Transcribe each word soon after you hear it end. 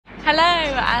Hello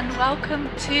and welcome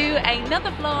to another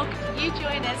vlog. You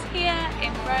join us here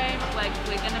in Rome where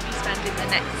we're going to be spending the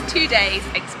next 2 days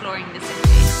exploring the city.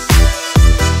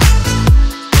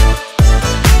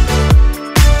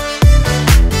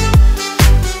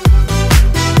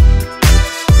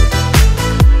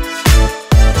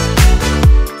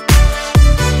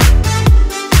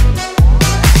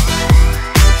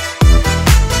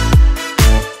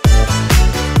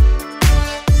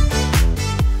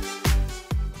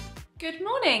 Good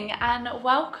morning and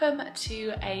welcome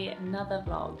to another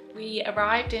vlog. We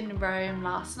arrived in Rome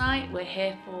last night. We're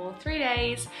here for 3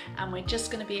 days and we're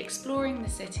just going to be exploring the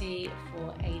city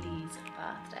for Aidan's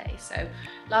birthday. So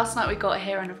last night we got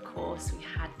here and of course we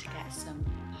had to get some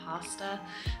pasta.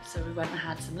 So we went and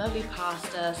had some lovely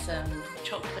pasta, some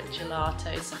chocolate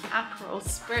gelato, some Aperol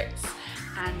spritz,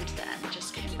 and then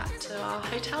just came back to our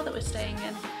hotel that we're staying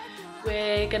in.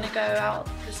 We're gonna go out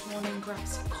this morning, grab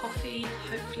some coffee.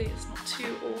 Hopefully it's not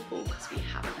too awful because we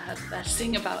haven't heard the best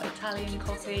thing about Italian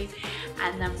coffee.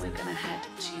 And then we're gonna head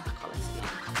to the Colosseum.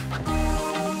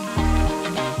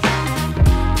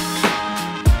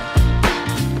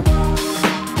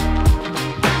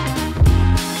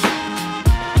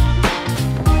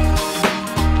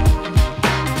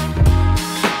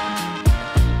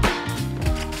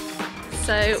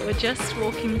 So we're just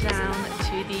walking down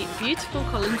to the beautiful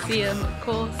Colosseum, of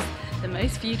course, the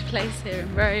most viewed place here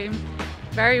in Rome.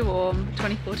 Very warm,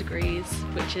 24 degrees,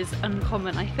 which is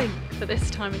uncommon, I think, for this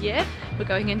time of year. We're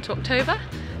going into October,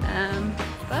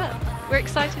 but we're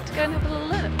excited to go and have a little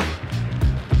look.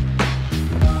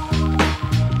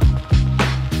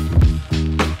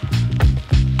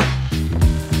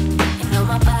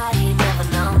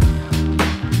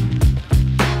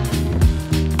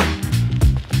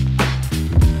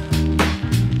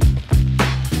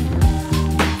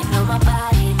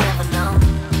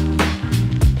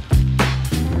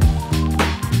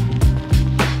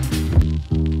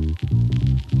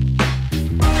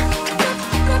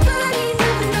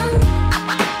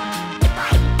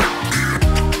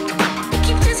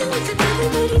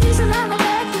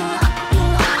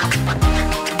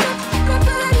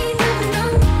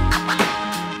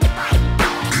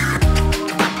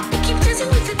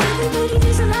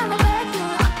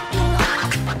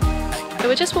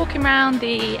 We're just walking around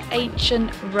the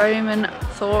ancient Roman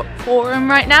Forum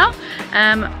right now.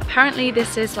 Apparently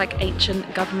this is like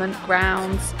ancient government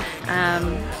grounds.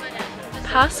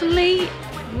 Personally,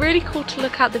 really cool to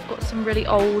look at. They've got some really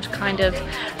old kind of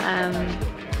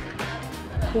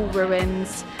cool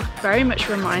ruins. Very much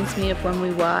reminds me of when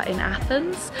we were in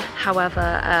Athens.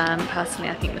 However, personally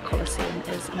I think the Colosseum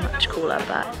is much cooler,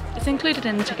 but it's included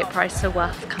in the ticket price, so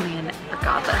worth coming in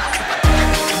regardless.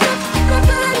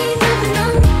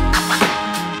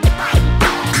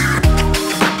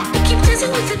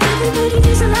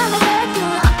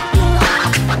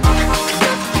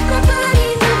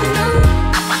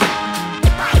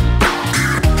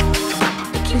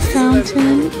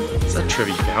 Fountain. Is that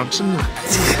Trevi fountain?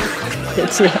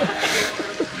 It's yeah.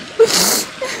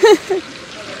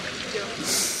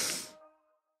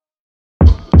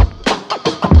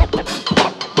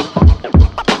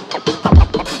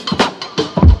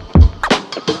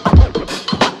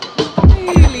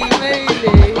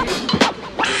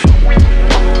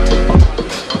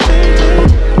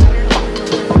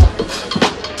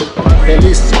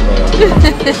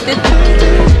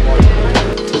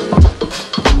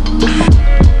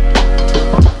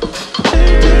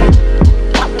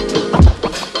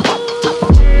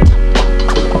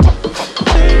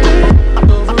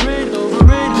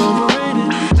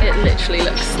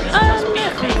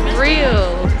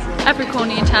 Every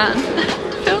corner you turn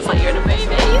feels like you're in a movie.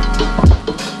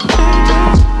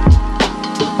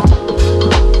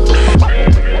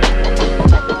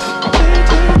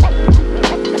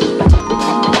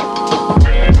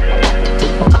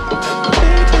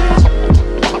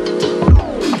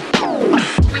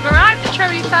 We've arrived at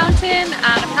Trevi Fountain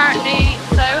and apparently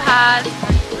so has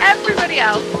everybody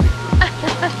else.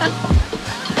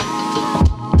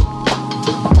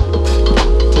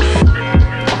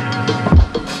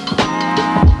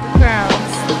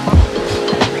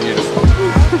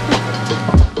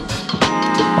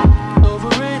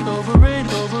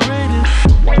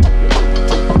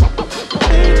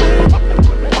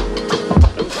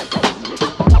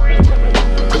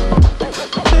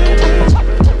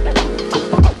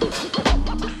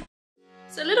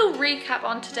 Recap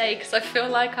on today because I feel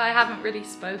like I haven't really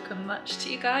spoken much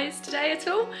to you guys today at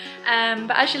all,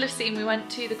 but as you'll have seen, we went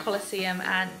to the Colosseum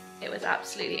and It was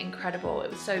absolutely incredible.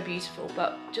 It was so beautiful.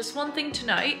 But just one thing to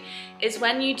note is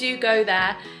when you do go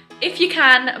there, if you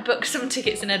can, book some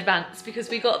tickets in advance, because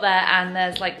we got there and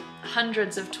there's like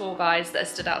hundreds of tour guides that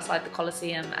stood outside the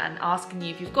Colosseum and asking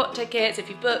you if you've got tickets, if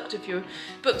you're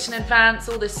booked in advance,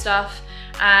 all this stuff,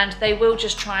 and they will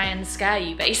just try and scare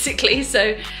you basically.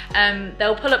 So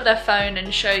they'll pull up their phone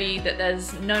and show you that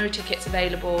there's no tickets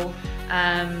available,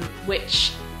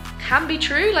 which can be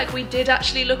true. Like, we did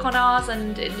actually look on ours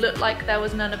and it looked like there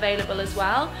was none available as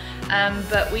well,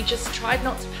 but we just tried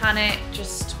not to panic,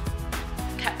 just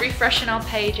kept refreshing our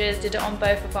pages, did it on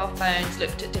both of our phones,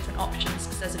 looked at different options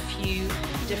because there's a few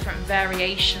different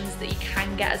variations that you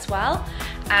can get as well,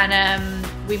 and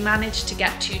we managed to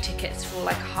get 2 tickets for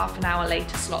like a half an hour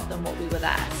later slot than what we were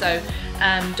there. So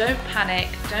don't panic,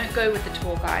 don't go with the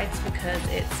tour guides because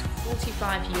it's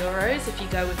 45 euros if you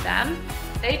go with them.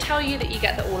 They tell you that you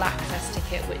get the all access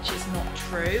ticket, which is not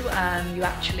true. You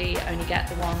actually only get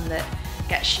the one that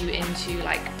gets you into,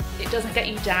 like, it doesn't get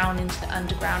you down into the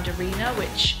underground arena,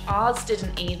 which ours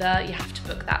didn't either. You have to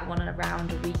book that one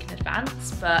around a week in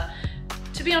advance. But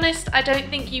to be honest, I don't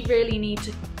think you really need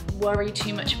to worry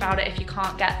too much about it if you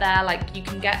can't get there. Like, you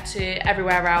can get to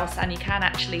everywhere else and you can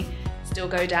actually still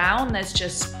go down. There's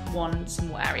just one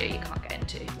small area you can't get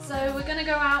into. So we're gonna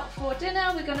go out for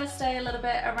dinner. We're gonna stay a little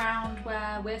bit around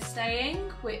where we're staying,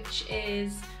 which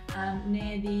is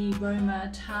near the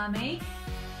Roma Termini.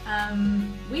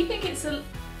 We think it's a...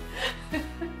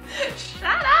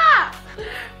 Shut up!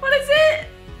 What is it?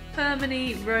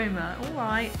 Termini Roma. All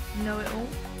right, know it all.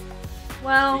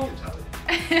 Well,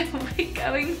 we're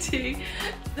going to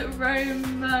the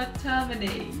Roma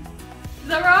Termini. Is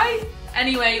that right?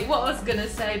 Anyway, what I was gonna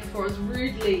say before I was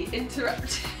rudely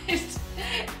interrupted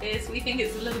is we think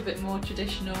it's a little bit more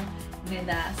traditional near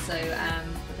there. So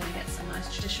we're gonna get some nice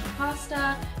traditional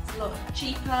pasta. It's a lot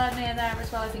cheaper near there as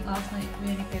well. I think last night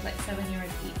we only paid like €7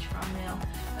 each for our meal.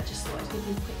 I just thought I'd give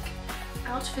you a quick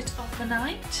outfit of the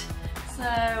night. So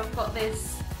I've got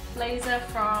this blazer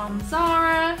from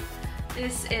Zara.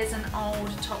 This is an old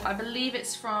top. I believe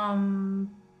it's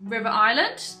from River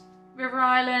Island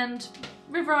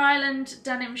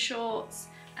denim shorts,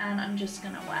 and I'm just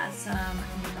gonna wear some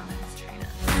New Balance trainers.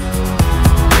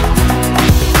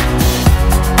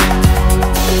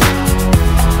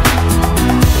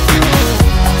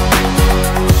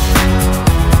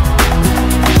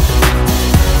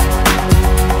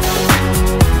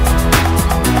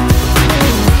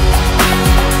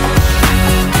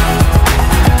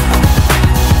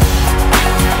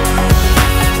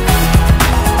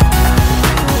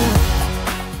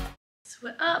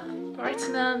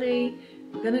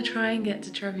 We're gonna try and get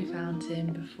to Trevi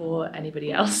Fountain before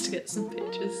anybody else to get some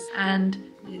pictures. And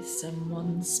it's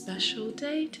someone's special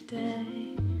day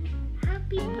today.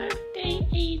 Happy birthday,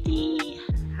 Aidan.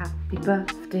 Happy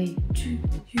birthday to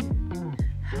you.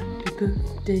 Happy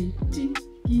birthday to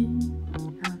you.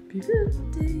 Happy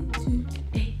birthday to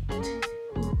Aidan.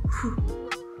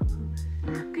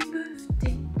 Happy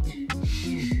birthday to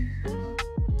you.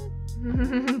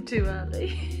 Too early.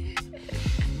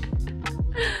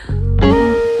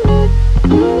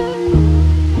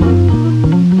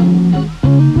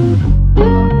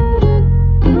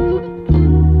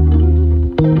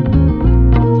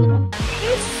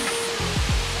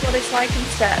 What it's like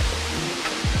instead.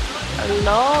 A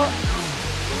lot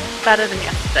better than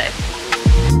yesterday.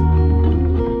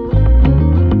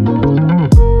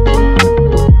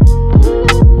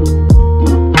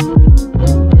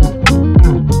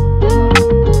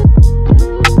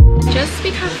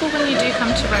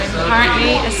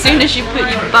 Apparently, as soon as you put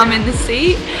your bum in the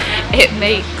seat, it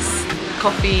makes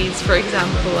coffees, for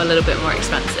example, a little bit more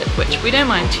expensive, which we don't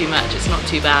mind too much. It's not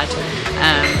too bad.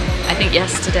 I think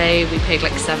yesterday we paid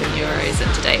like €7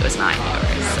 and today it was €9.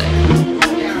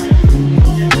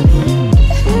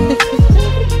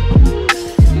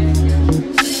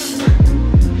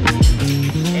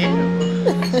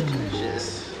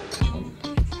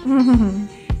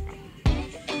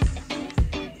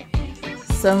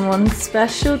 Someone's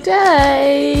special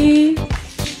day.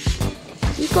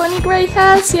 You got any grey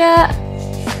hairs yet?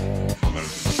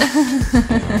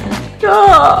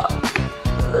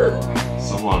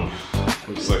 Someone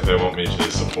looks like they want me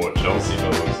to support Chelsea,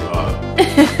 but looks not.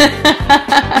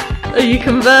 Are you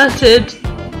converted?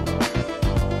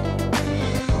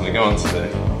 Where are we going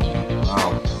today?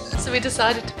 Wow. So we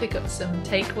decided to pick up some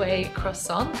takeaway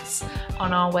croissants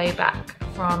on our way back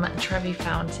from Trevi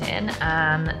Fountain,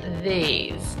 and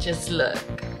these just look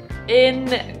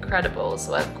incredible.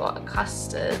 So I've got a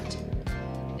custard.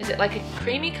 Is it like a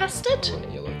creamy custard?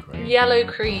 Yellow cream. Yellow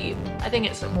cream. I think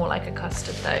it's more like a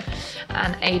custard though.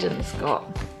 And Aidan's got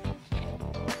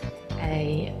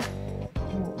a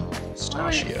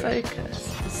Pistachio.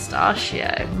 focus.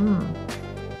 Pistachio.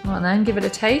 Well then, give it a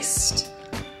taste.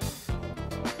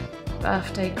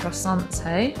 Birthday croissants,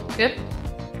 hey? Good?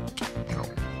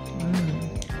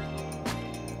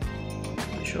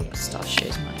 Not sure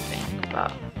pistachio's my thing,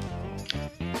 but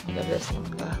I'll give this one a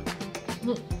go.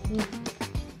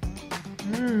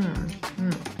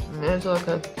 It's so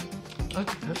good.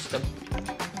 Okay, that's good.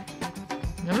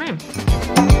 Yummy.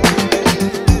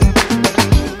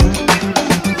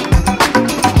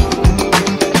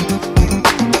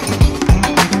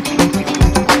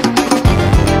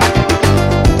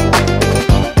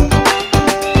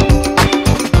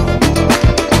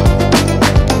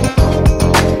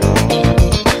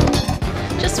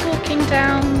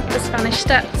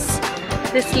 Steps.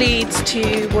 This leads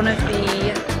to one of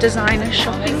the designer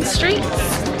shopping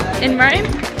streets in Rome,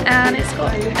 and it's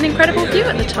got an incredible view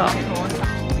at the top.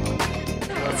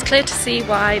 It's clear to see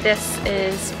why this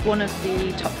is one of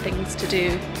the top things to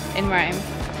do in Rome.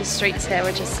 The streets here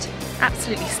are just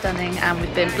absolutely stunning, and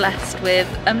we've been blessed with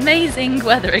amazing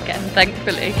weather again,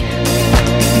 thankfully.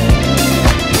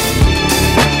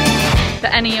 For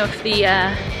any of the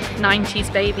 90s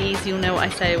babies, you'll know what I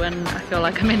say when I feel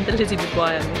like I'm in the Lizzie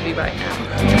Macquire movie right now.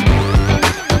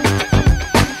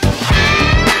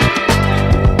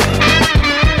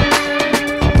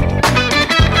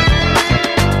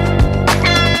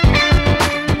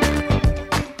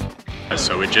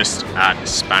 So we're just at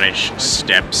Spanish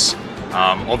Steps.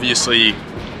 Obviously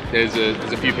there's a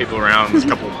few people around, there's a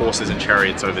couple of horses and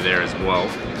chariots over there as well.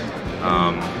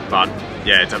 But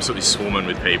yeah, it's absolutely swarming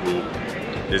with people.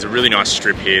 There's a really nice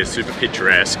strip here, super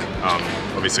picturesque.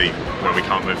 Obviously, we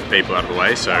can't move people out of the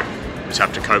way, so we just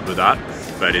have to cope with that.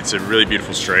 But it's a really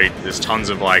beautiful street. There's tons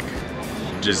of like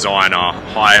designer,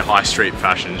 high street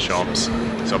fashion shops.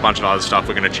 So a bunch of other stuff.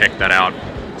 We're going to check that out,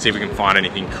 see if we can find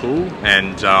anything cool,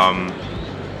 and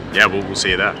yeah, we'll see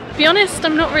you there. To be honest,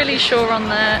 I'm not really sure on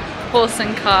the horse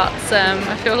and carts.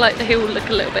 I feel like they all look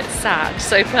a little bit sad.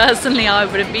 So personally, I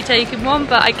wouldn't be taking one,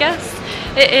 but I guess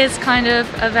it is kind of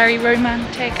a very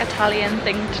romantic Italian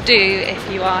thing to do if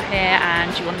you are here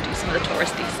and you want to do some of the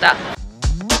touristy stuff.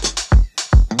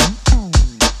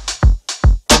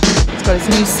 He's got his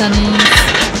new sunnies.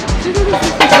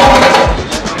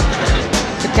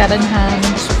 Baguette in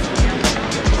hand.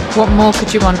 What more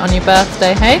could you want on your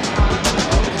birthday, hey?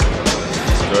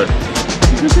 It's good.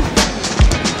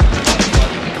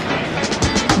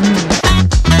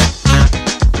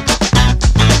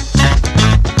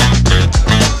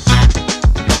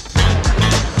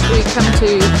 Come to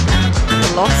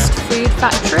the Lost Food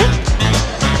Factory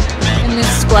in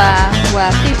this square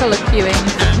where people are queuing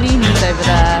for paninis over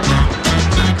there.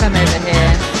 Come over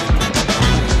here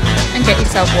and get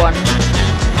yourself one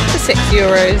for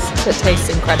 €6 that tastes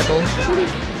incredible.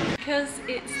 Because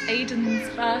it's Aidan's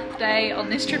birthday on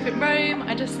this trip in Rome,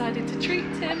 I decided to treat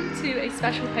him to a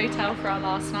special hotel for our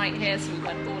last night here, so we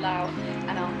went all out,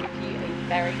 and I'll give you a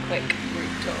very quick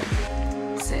route tour.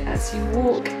 So as you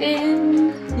walk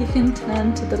in, you can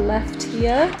turn to the left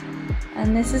here,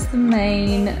 and this is the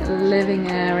main living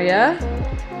area.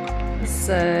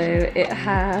 So it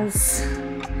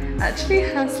actually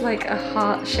has like a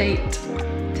heart-shaped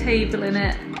table in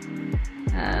it.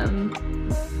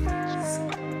 It's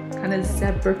kind of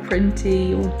zebra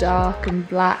printy, all dark and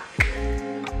black.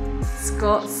 It's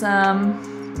got some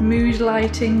mood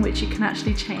lighting, which you can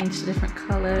actually change to different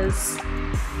colours.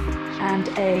 And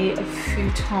a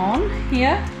futon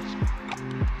here.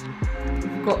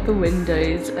 We've got the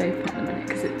windows open at the minute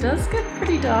because it does get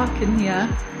pretty dark in here.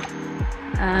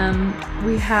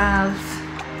 We have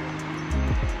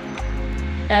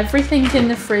everything in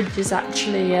the fridge is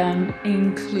actually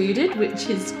included, which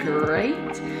is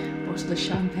great. Bottle of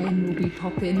champagne will be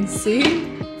popping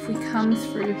soon. If we come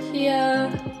through here,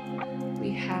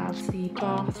 we have the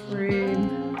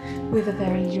bathroom with a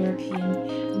very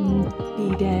European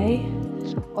bidet.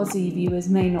 Aussie viewers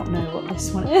may not know what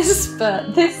this one is,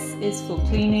 but this is for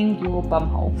cleaning your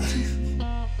bumhole.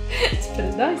 Let's put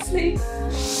it nicely.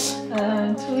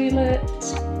 Toilet,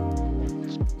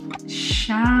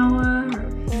 shower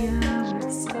up here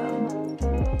with some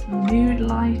mood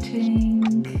lighting.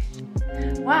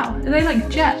 Wow, are they like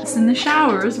jets in the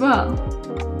shower as well?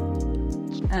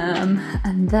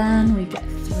 And then we get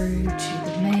through to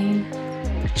the main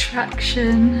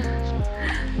attraction,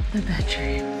 the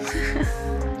bedroom.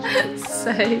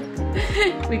 So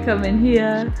we come in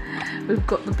here, we've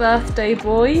got the birthday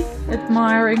boy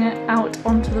admiring it out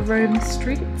onto the Rome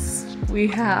streets. We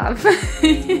have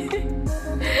the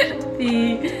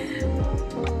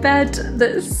bed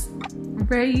that's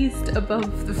raised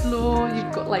above the floor.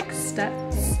 You've got like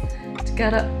steps to to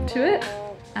get up to it,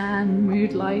 and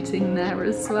mood lighting there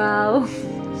as well.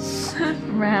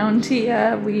 Around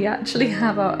here we actually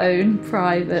have our own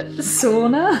private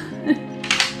sauna.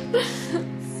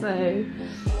 So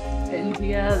in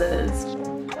here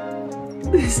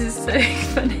this is so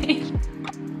funny.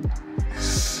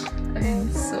 Own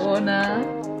sauna.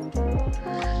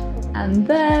 And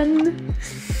then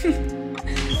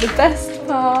the best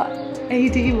part,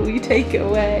 AD, will you take it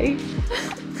away?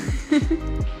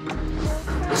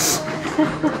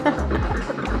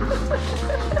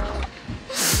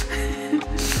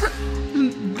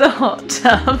 The hot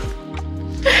tub,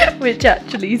 which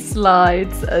actually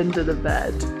slides under the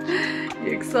bed.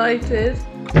 You excited?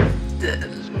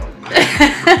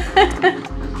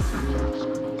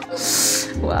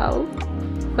 Wow,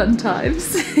 fun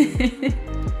times.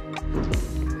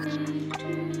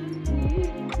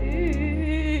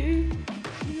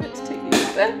 Let's take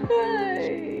these back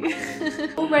away.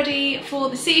 All ready for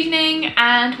this evening,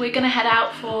 and we're gonna head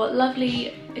out for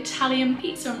lovely Italian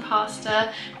pizza and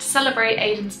pasta to celebrate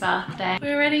Aidan's birthday.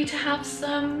 We're ready to have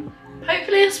some,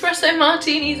 hopefully, espresso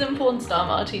martinis and porn star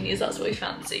martinis. That's what we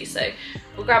fancy. So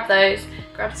we'll grab those,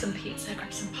 grab some pizza,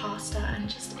 grab some pasta, and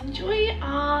just enjoy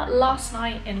our last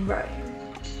night in Rome.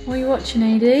 What are you watching,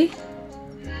 AD?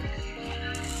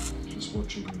 Just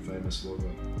watching the famous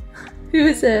Laura. Who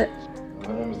is it?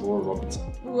 Her name is Laura Robinson.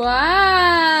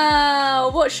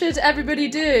 Wow! What should everybody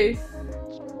do?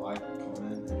 Like,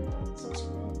 comment, and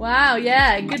subscribe. Wow,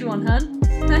 yeah, good one, hun.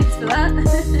 Thanks for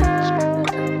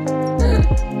that.